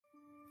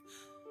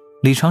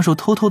李长寿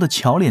偷偷地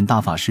瞧脸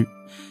大法师，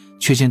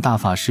却见大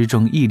法师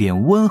正一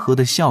脸温和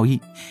的笑意，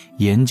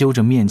研究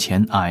着面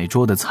前矮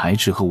桌的材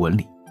质和纹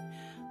理，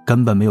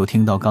根本没有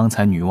听到刚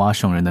才女娲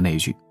圣人的那一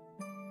句。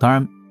当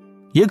然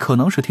也可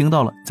能是听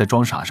到了，在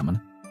装傻什么呢？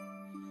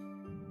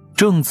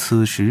正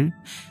此时，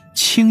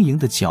轻盈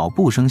的脚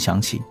步声响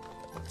起，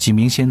几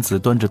名仙子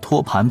端着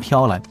托盘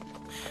飘来，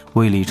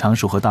为李长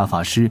寿和大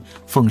法师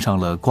奉上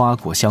了瓜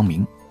果香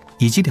茗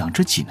以及2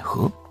只锦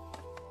盒。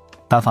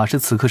大法师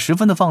此刻十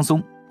分的放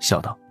松，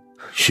笑道：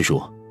师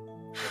叔，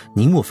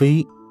您莫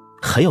非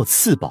还要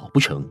赐宝不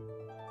成？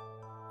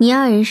你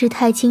二人是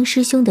太清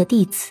师兄的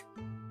弟子，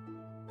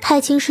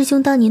太清师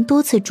兄当年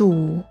多次助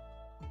吾，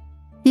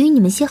与你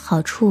们些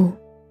好处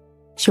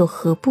有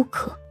何不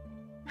可？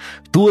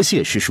多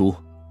谢师叔。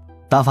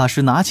大法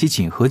师拿起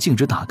锦盒径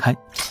直打开，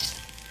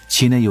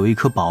其内有一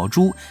颗宝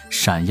珠，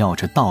闪耀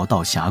着道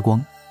道霞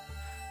光。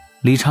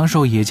李长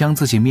寿也将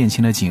自己面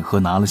前的锦盒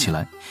拿了起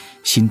来，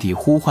心底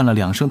呼唤了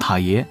2声塔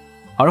爷，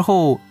而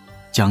后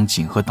将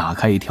锦盒打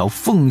开一条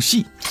缝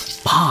隙，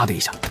啪的一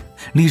下，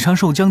李长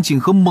寿将锦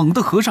盒猛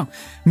地合上，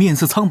面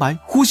色苍白，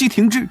呼吸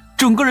停滞，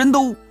整个人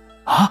都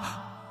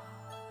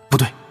不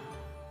对，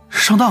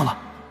上当了。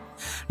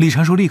李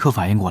长寿立刻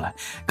反应过来，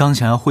刚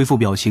想要恢复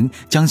表情，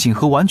将锦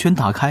盒完全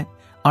打开，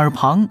耳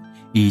旁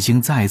已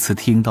经再次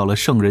听到了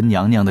圣人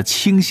娘娘的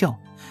轻笑，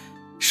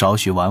少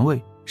许玩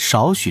味，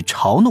少许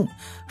嘲弄，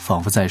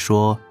仿佛在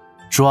说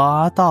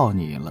抓到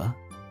你了。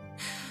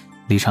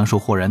李长寿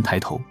豁然抬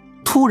头，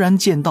突然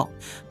见到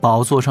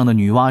宝座上的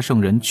女娲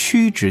圣人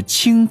屈指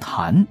轻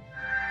弹，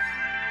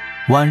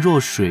宛若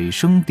水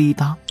声滴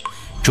答，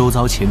周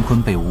遭乾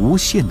坤被无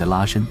限的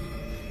拉伸。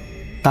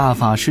大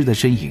法师的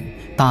身影，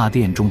大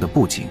殿中的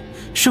布景，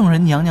圣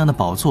人娘娘的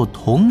宝座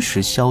同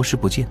时消失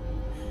不见，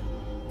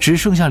只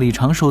剩下李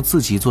长寿自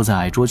己坐在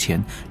矮桌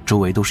前，周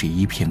围都是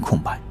一片空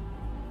白。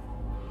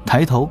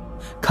抬头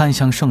看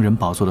向圣人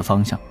宝座的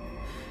方向，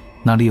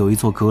那里有一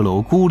座阁楼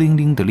孤零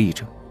零地立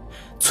着，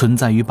存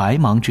在于白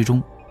茫之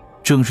中，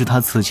正是他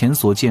此前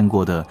所见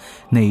过的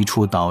那一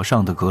处岛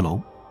上的阁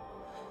楼。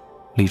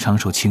李长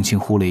寿轻轻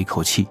呼了一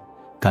口气，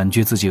感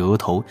觉自己额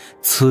头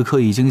此刻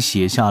已经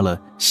写下了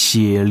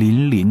血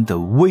淋淋的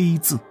危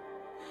字，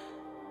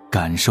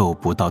感受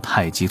不到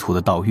太极图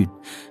的道运，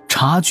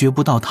察觉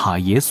不到塔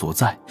爷所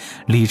在，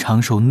李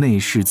长寿内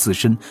视自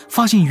身，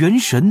发现元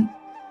神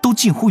都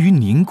近乎于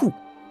凝固。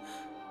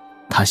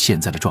他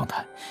现在的状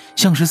态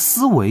像是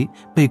思维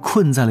被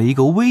困在了一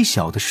个微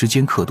小的时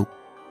间刻度，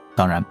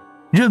当然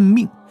认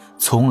命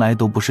从来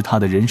都不是他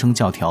的人生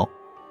教条，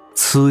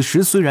此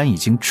时虽然已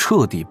经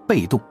彻底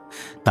被动，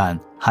但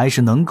还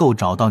是能够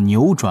找到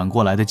扭转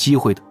过来的机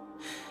会的。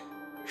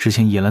之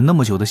前演了那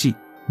么久的戏，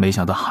没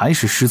想到还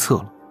是失策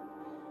了。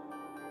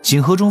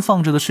锦盒中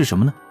放着的是什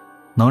么呢？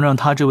能让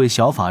他这位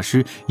小法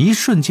师一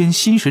瞬间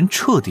心神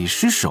彻底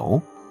失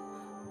守？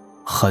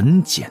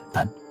很简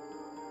单，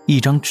一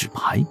张纸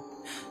牌，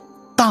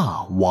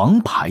大王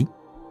牌，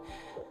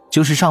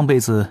就是上辈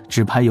子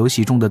纸牌游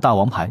戏中的大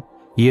王牌，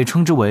也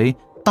称之为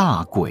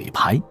大鬼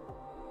牌。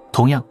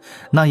同样，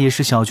那也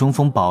是小琼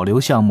峰保留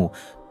项目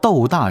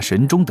斗大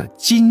神中的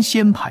金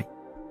仙牌。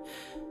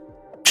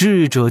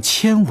智者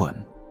千稳，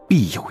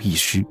必有一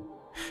失。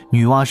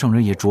女娲圣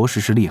人也着实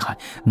是厉害，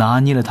拿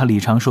捏了他李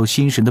长寿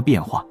心神的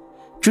变化，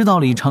知道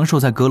李长寿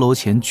在阁楼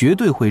前绝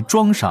对会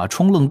装傻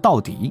充愣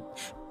到底，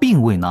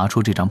并未拿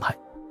出这张牌。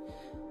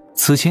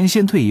此前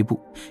先退一步，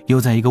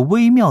又在一个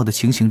微妙的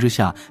情形之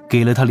下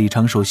给了他李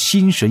长寿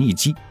心神一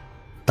击。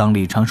当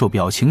李长寿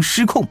表情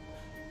失控，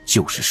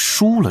就是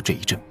输了这一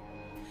阵。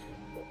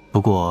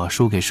不过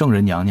输给圣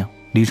人娘娘，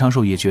李长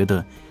寿也觉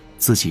得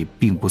自己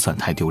并不算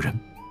太丢人。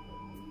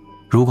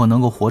如果能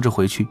够活着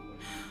回去，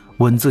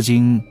稳字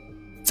经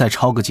再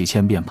抄个几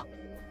千遍吧。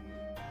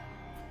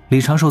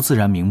李长寿自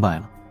然明白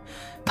了，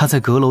他在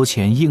阁楼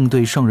前应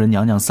对圣人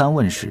娘娘3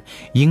问时，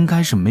应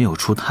该是没有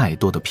出太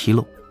多的纰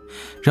漏。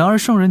然而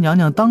圣人娘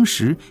娘当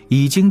时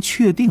已经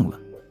确定了，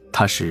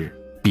她是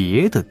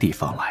别的地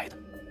方来的。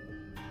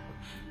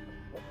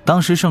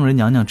当时圣人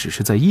娘娘只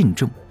是在印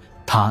证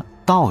她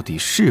到底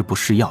是不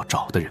是要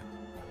找的人。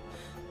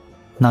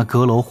那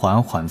阁楼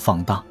缓缓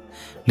放大，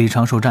李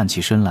长寿站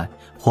起身来，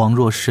恍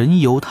若神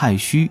游太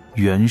虚，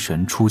元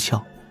神出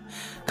窍，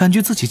感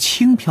觉自己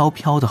轻飘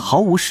飘的，毫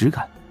无实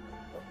感。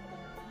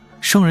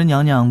圣人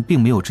娘娘并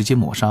没有直接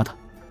抹杀他，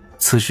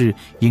此事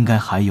应该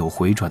还有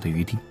回转的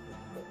余地。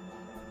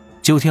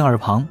就听耳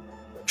旁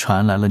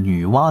传来了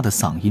女娲的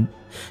嗓音，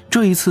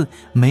这一次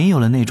没有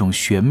了那种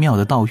玄妙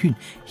的道韵，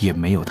也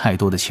没有太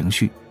多的情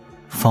绪，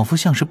仿佛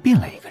像是变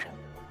了一个人。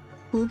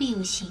不必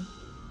忧心，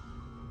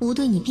吾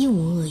对你并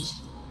无恶意。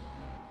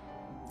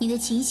你的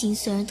情形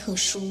虽然特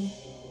殊，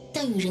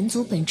但与人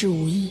族本质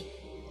无异，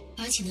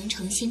而且能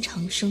成仙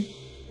长生，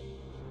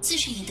自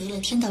是已得了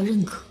天道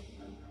认可。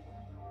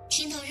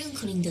天道认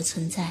可了你的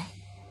存在，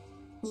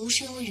吾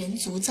身为人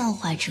族造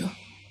化者，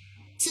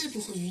自不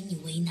会与你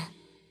为难。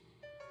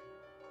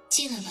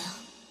进来吧。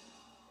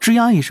吱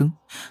呀一声，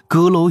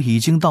阁楼已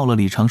经到了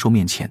李长寿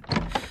面前，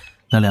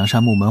那2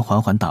扇木门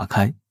缓缓打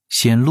开，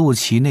显露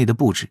其内的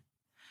布置。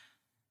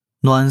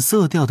暖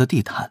色调的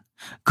地毯，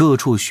各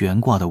处悬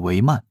挂的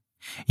帷幔，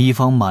一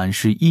方满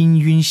是氤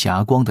氲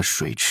霞光的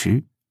水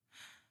池，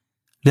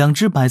两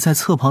只摆在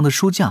侧旁的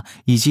书架，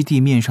以及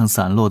地面上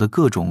散落的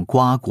各种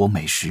瓜果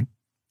美食。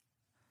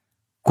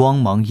光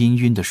芒氤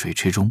氲的水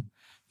池中，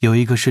有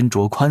一个身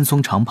着宽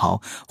松长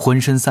袍，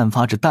浑身散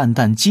发着淡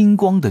淡金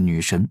光的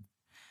女神。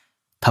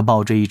她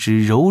抱着一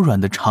只柔软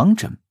的长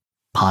枕，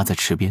趴在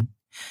池边，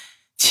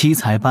七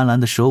彩斑斓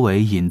的蛇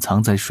尾隐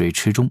藏在水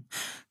池中，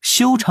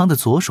修长的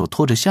左手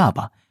托着下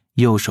巴，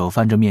右手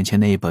翻着面前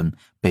那本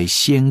被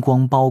仙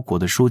光包裹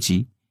的书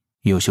籍，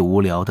有些无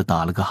聊地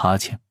打了个哈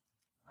欠。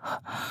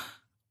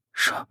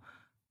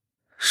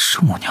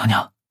圣母娘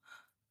娘。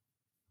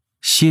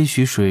些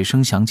许水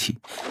声响起，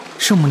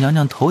圣母娘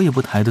娘头也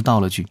不抬地道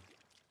了句：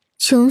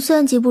穷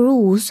算计不如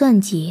无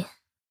算计，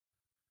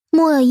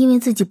莫要因为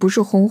自己不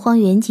是洪荒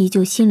原籍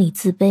就心里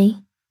自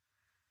卑。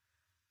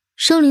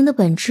生灵的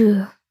本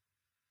质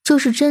就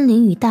是真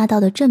灵与大道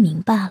的证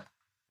明罢了。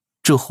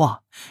这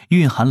话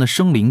蕴含了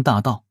生灵大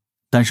道，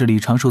但是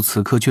李长寿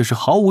此刻却是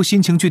毫无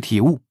心情去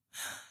体悟。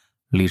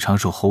李长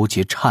寿喉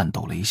结颤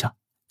抖了一下，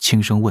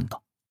轻声问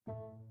道：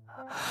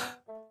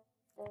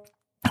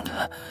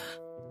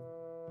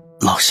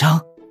老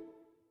乡？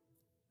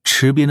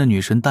池边的女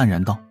神淡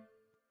然道：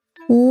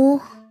吾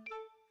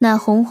乃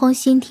洪荒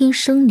先天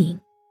生灵。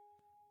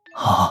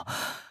啊，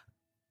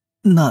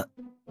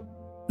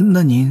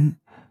那您……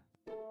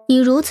你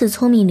如此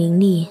聪明伶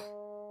俐，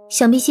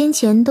想必先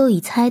前都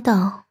已猜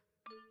到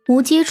吾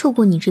接触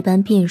过你这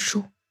般变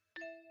数。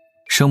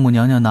圣母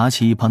娘娘拿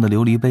起一旁的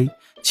琉璃杯，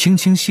轻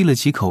轻吸了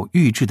几口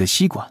预制的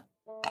吸管。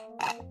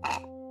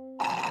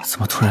怎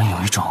么突然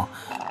有一种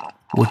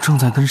我正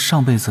在跟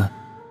上辈子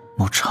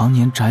某常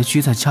年宅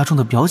居在家中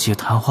的表姐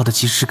谈话的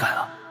既视感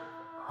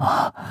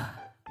啊！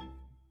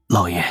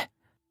老爷。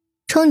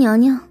称娘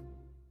娘，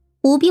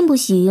吾并不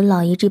喜于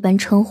老爷这般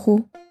称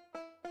呼。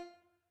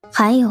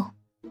还有，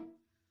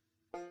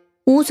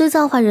吾虽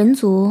造化人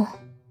族，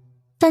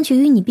但却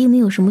与你并没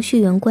有什么血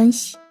缘关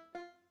系，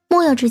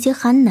莫要直接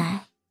喊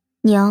奶、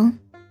娘、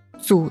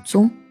祖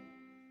宗，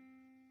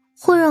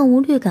会让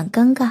吾略感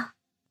尴尬。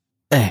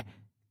哎，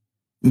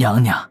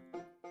娘娘。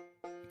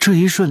这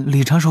一瞬，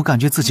李长寿感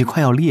觉自己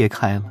快要裂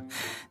开了，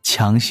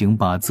强行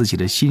把自己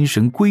的心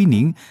神归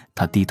宁。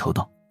他低头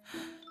道：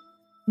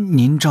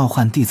您召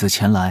唤弟子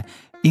前来，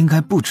应该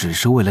不只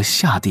是为了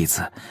吓弟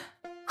子，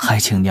还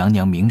请娘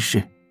娘明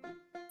示。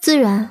自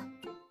然，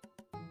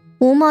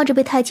吾冒着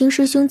被太清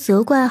师兄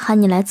责怪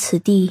喊你来此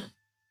地，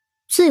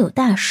自有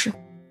大事。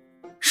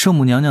圣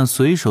母娘娘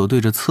随手对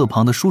着侧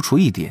旁的书橱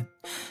一点，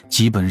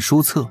几本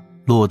书册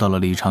落到了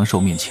李长寿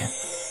面前。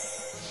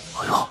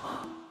哎呦，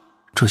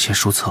这些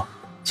书册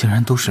竟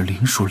然都是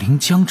灵树灵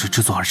浆纸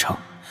制作而成，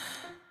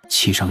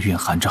其上蕴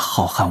含着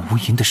浩瀚无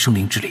垠的生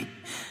灵之力。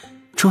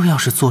这要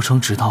是做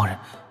成纸刀人，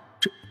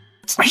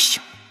哎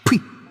呀，呸！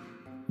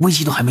危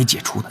机都还没解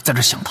除呢，在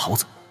这想桃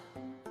子。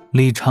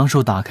李长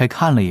寿打开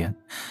看了眼，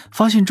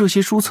发现这些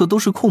书册都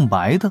是空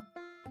白的。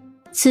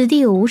此地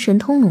有无神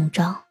通笼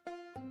罩，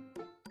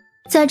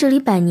在这里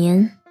100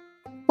年，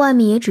外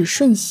面也只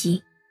瞬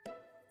息。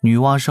女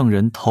娲圣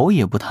人头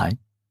也不抬，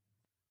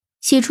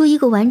写出一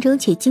个完整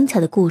且精彩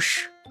的故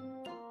事，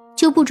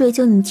就不追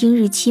究你今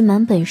日欺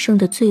瞒本圣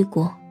的罪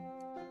过。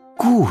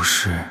故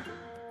事？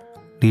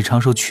李长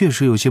寿确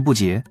实有些不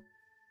解。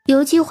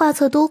游记画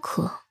册都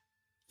可，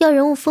要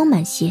人物丰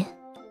满些，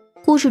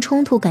故事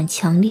冲突感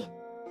强烈，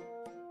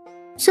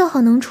最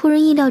好能出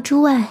人意料之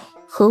外，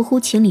合乎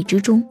情理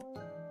之中，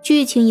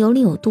剧情有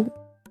理有度，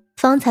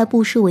方才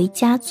不失为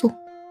佳作。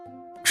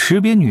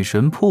池边女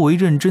神颇为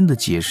认真地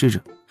解释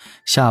着，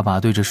下巴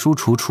对着书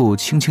橱处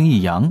轻轻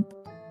一扬。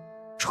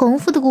重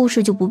复的故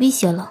事就不必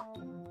写了。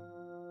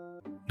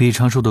李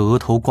长寿的额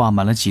头挂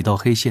满了几道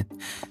黑线，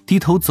低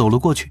头走了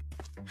过去。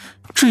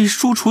这一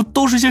书橱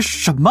都是些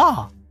什么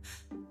啊？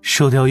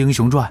射雕英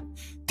雄传、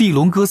地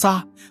龙哥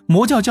仨、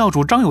魔教教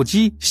主张有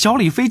基、小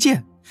李飞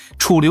剑、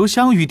楚留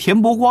香与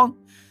田伯光、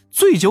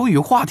醉酒与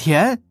华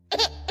田，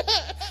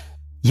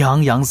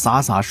洋洋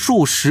洒洒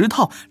数10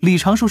套李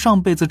长寿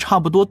上辈子差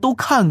不多都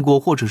看过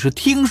或者是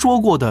听说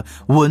过的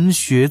文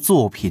学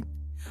作品。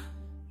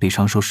李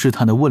长寿试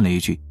探地问了一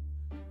句：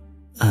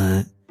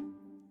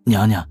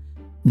娘娘，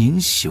您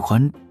喜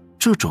欢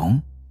这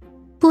种？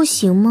不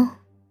行吗？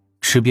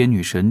池边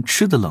女神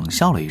嗤地冷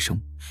笑了一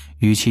声，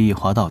语气一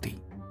滑到底：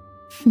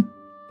哼，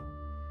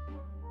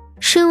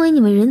身为你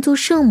们人族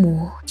圣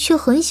母，却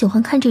很喜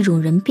欢看这种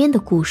人编的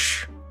故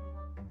事，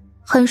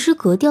很失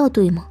格调，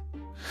对吗？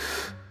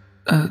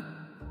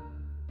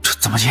这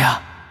怎么接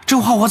啊？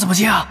这话我怎么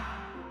接啊？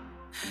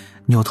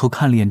扭头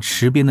看脸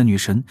池边的女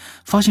神，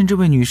发现这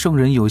位女圣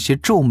人有些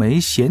皱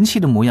眉嫌弃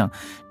的模样，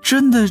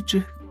真的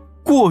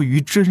过于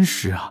真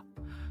实啊。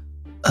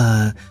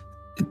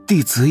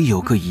弟子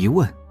有个疑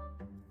问。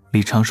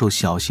李长寿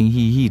小心翼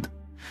翼的：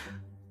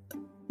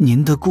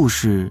您的故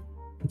事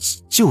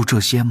就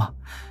这些吗？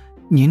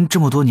您这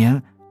么多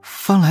年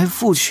翻来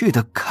覆去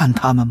的看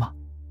他们吗？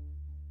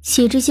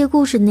写这些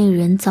故事的那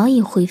人早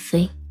已灰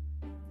飞。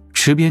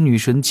池边女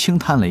神轻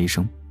叹了一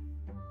声：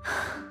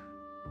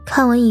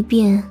看完一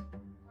遍，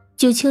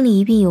就清理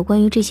一遍有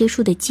关于这些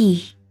书的记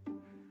忆。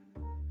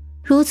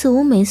如此，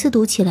我每次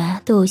读起来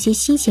都有些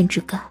新鲜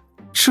之感。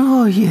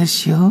这也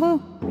行？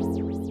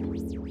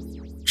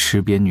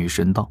池边女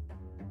神道：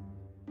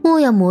莫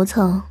要磨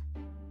蹭，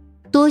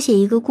多写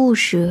一个故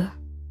事，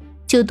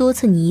就多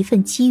赐你一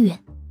份机缘。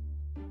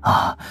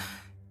啊，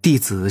弟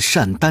子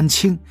善丹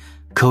青，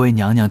可为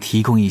娘娘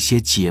提供一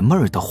些解闷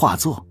儿的画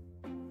作。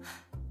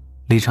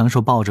李长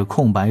寿抱着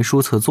空白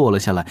书册坐了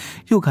下来，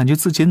又感觉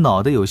自己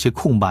脑袋有些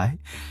空白，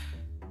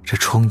这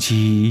冲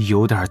击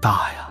有点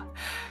大呀。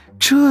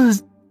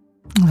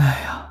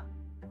哎呀，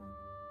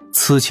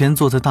此前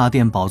坐在大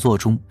殿宝座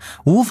中，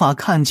无法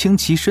看清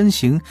其身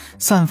形，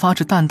散发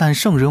着淡淡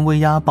圣人威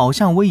压，宝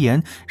相威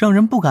严，让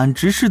人不敢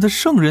直视的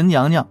圣人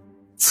娘娘，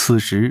此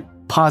时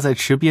趴在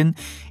池边，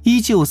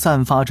依旧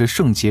散发着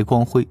圣洁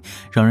光辉，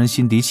让人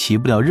心底起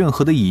不了任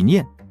何的疑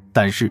念，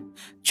但是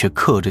却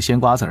嗑着鲜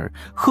瓜子儿，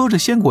喝着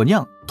鲜果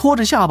酿，拖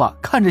着下巴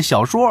看着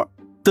小说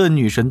的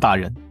女神大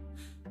人。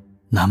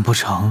难不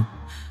成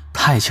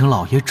太清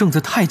老爷正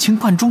在太清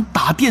观中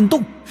打电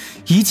动，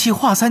一气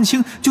化三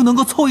清就能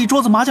够凑一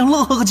桌子麻将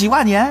乐呵个几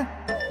万年？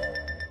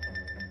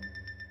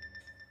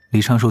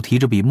李长寿提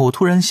着笔墨，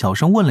突然小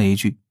声问了一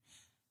句：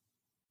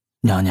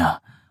娘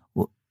娘，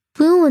我……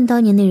不用问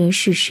当年那人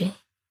是谁，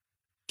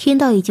天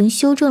道已经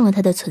修正了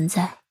他的存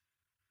在，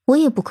我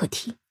也不可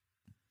提。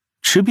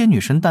池边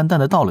女神淡淡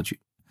的道了句。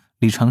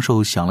李长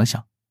寿想了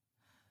想，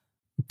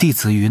弟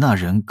子与那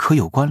人可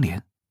有关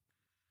联？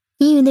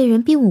你与那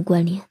人并无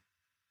关联。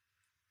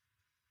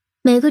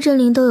每个真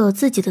灵都有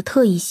自己的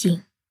特异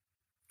性，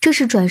这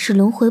是转世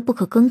轮回不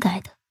可更改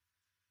的。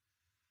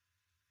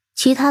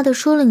其他的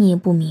说了你也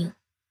不明。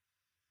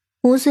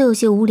我虽有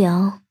些无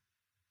聊，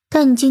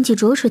但你境界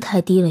着实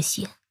太低了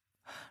些。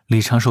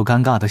李长寿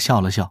尴尬地笑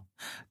了笑，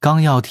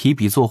刚要提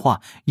笔作画，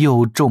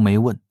又皱眉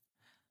问：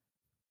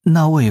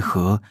那为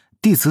何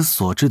弟子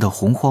所知的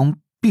洪荒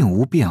并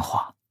无变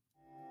化？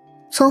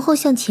从后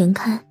向前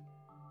看，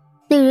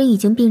那人已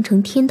经变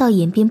成天道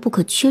演变不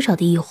可缺少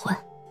的一环。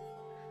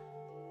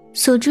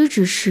所知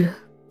之事，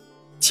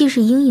既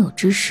是应有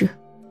之事。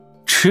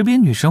池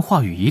边女神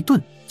话语一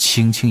顿，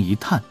轻轻一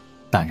叹，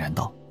淡然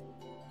道：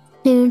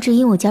那人只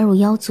因我加入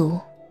妖族，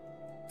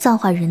造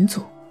化人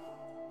族，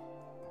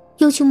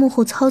又去幕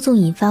后操纵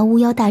引发巫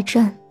妖大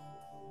战，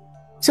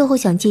最后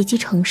想借机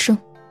成圣，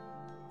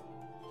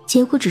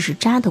结果只是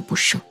渣都不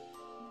剩。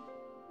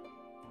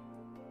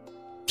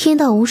天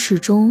道无始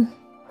终，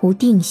无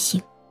定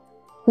性，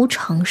无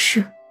常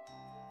势，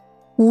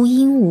无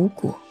因无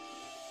果。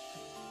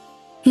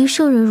于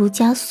圣人如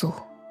枷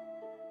锁，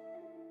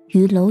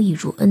于蝼蚁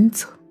如恩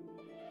泽。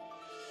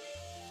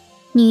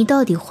你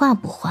到底画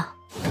不画？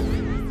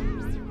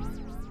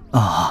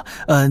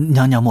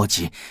娘娘莫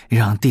急，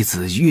让弟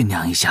子酝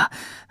酿一下，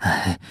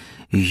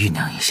酝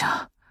酿一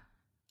下。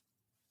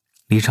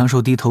李长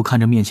寿低头看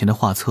着面前的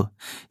画册，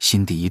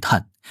心底一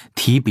叹，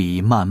提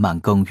笔慢慢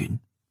耕耘。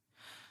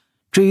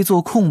这一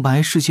座空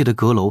白世界的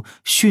阁楼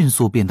迅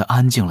速变得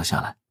安静了下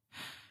来，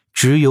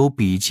只有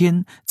笔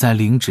尖在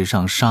灵纸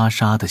上沙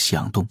沙地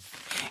响动，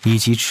以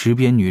及池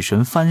边女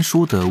神翻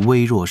书的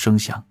微弱声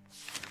响。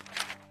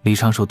李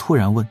长寿突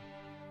然问：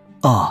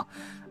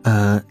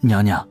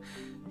娘娘，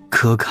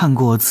可看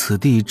过此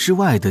地之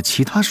外的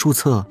其他书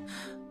册，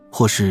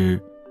或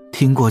是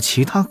听过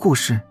其他故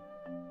事？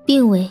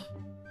并未，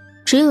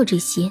只有这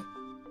些。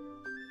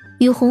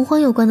与洪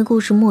荒有关的故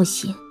事莫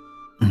写。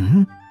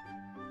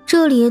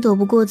这里也躲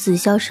不过紫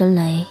霄神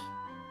雷。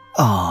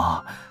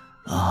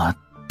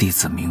弟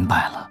子明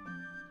白了。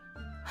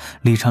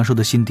李长寿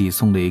的心底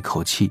松了一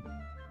口气。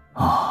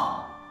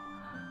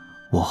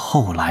我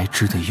后来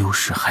知的优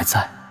势还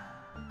在。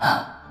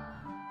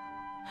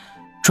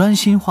专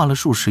心画了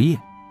数十页，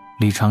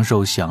李长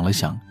寿想了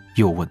想，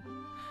又问：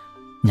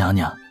娘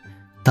娘，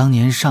当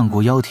年上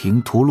过妖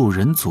庭屠戮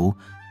人族，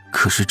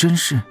可是真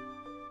事？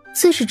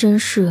自是真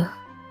事。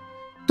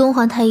东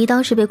皇太一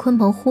当时被鲲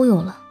鹏忽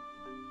悠了，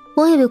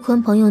我也被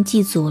鲲鹏用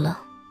祭祖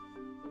了。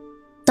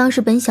当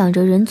时本想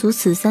着人族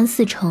死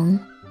3-4成，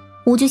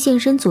我就现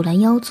身阻拦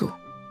妖族，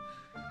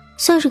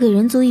算是给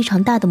人族一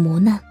场大的磨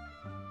难，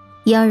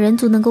也让人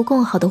族能够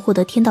更好地获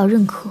得天道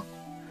认可。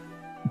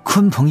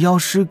鲲鹏妖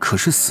师可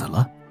是死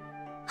了？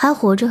还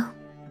活着，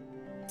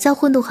在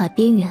混沌海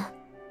边缘，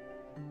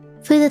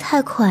飞得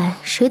太快，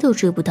谁都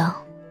追不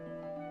到，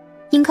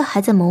应该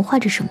还在谋划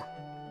着什么。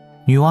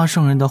女娲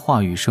圣人的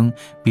话语声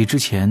比之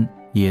前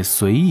也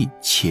随意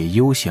且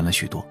悠闲了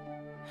许多。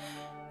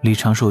李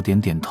长寿点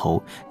点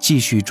头，继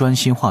续专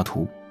心画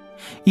图。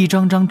一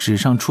张张纸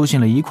上出现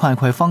了一块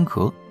块方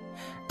格，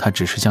他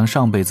只是将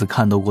上辈子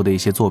看到过的一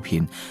些作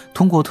品，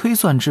通过推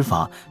算之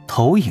法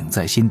投影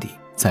在心底，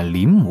再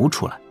临摹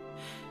出来，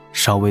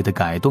稍微的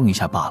改动一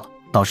下罢了，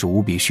倒是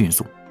无比迅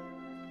速。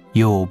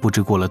又不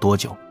知过了多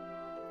久，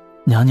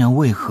娘娘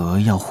为何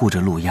要护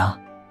着陆鸦？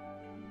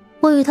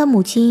我与他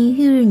母亲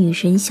玉日女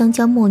神相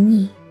交莫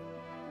逆。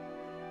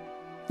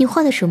你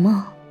画的什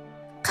么？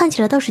看起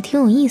来倒是挺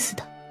有意思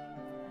的。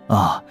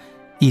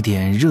一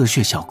点热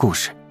血小故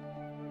事。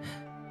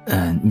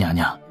娘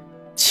娘，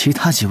其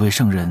他几位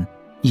圣人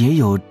也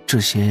有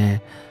这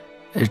些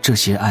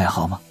爱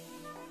好吗？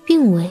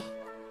并未，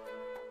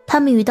他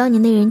们与当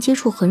年的人接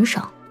触很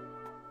少。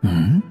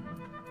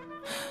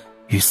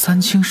与三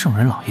清圣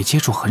人老爷接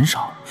触很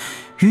少，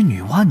与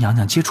女娲娘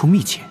娘接触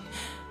密切，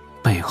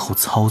背后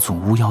操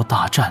纵巫妖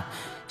大战，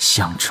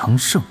想成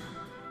圣，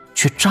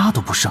却渣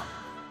都不剩，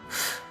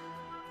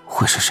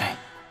会是谁？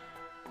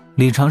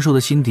李长寿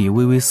的心底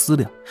微微思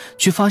量，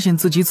却发现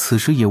自己此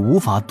时也无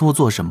法多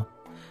做什么，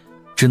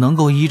只能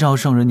够依照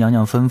圣人娘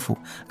娘吩咐，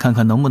看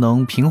看能不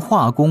能凭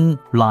画功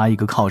拉一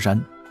个靠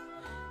山。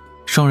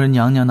圣人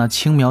娘娘那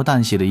轻描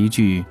淡写的一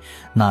句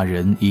“那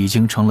人已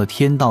经成了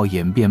天道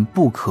演变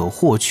不可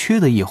或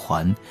缺的一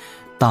环”，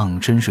当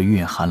真是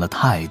蕴含了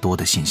太多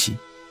的信息。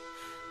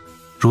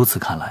如此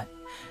看来，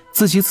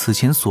自己此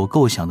前所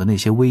构想的那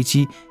些危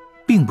机，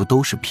并不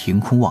都是凭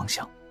空妄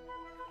想。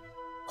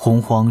洪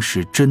荒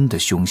是真的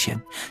凶险，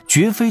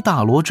绝非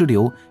大罗之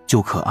流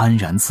就可安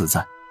然自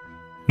在。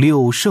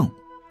六圣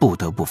不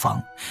得不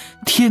防，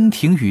天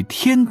庭与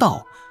天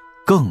道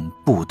更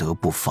不得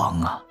不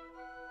防啊！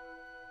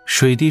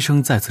水滴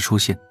声再次出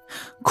现，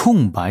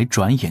空白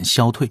转眼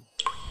消退，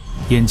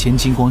眼前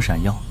金光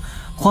闪耀，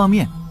画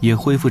面也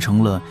恢复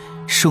成了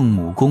圣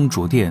母公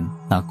主殿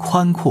那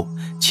宽阔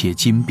且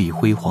金碧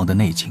辉煌的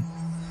内景。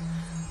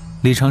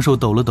李长寿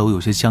抖了抖有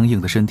些僵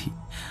硬的身体，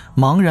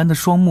茫然的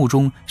双目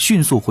中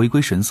迅速回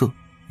归神色，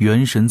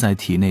元神在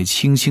体内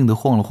轻轻地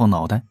晃了晃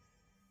脑袋。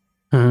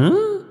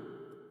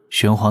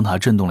玄黄塔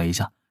震动了一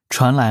下，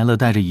传来了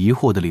带着疑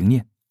惑的灵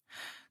念。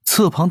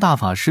侧旁大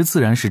法师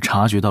自然是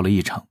察觉到了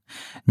异常，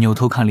扭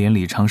头看了眼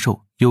李长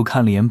寿，又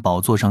看了眼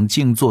宝座上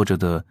静坐着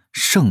的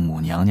圣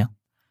母娘娘。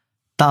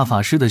大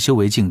法师的修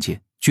为境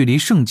界距离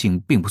圣境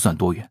并不算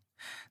多远，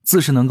自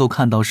是能够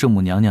看到圣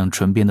母娘娘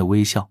唇边的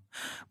微笑，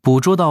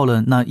捕捉到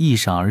了那一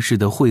闪而逝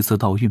的晦涩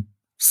道韵，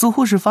似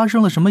乎是发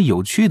生了什么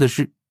有趣的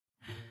事。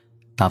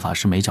大法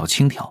师眉角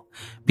轻挑，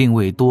并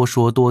未多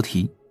说多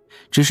提，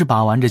只是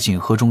把玩着锦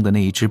盒中的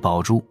那一只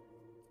宝珠。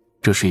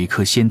这是一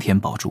颗先天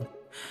宝珠，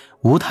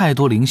无太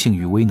多灵性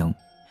与威能，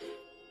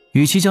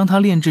与其将它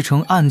炼制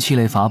成暗器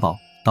类法宝，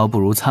倒不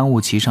如参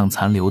悟其上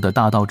残留的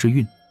大道之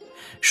韵，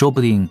说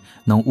不定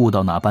能悟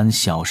到哪般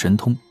小神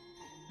通。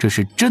这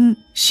是真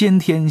先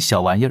天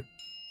小玩意儿。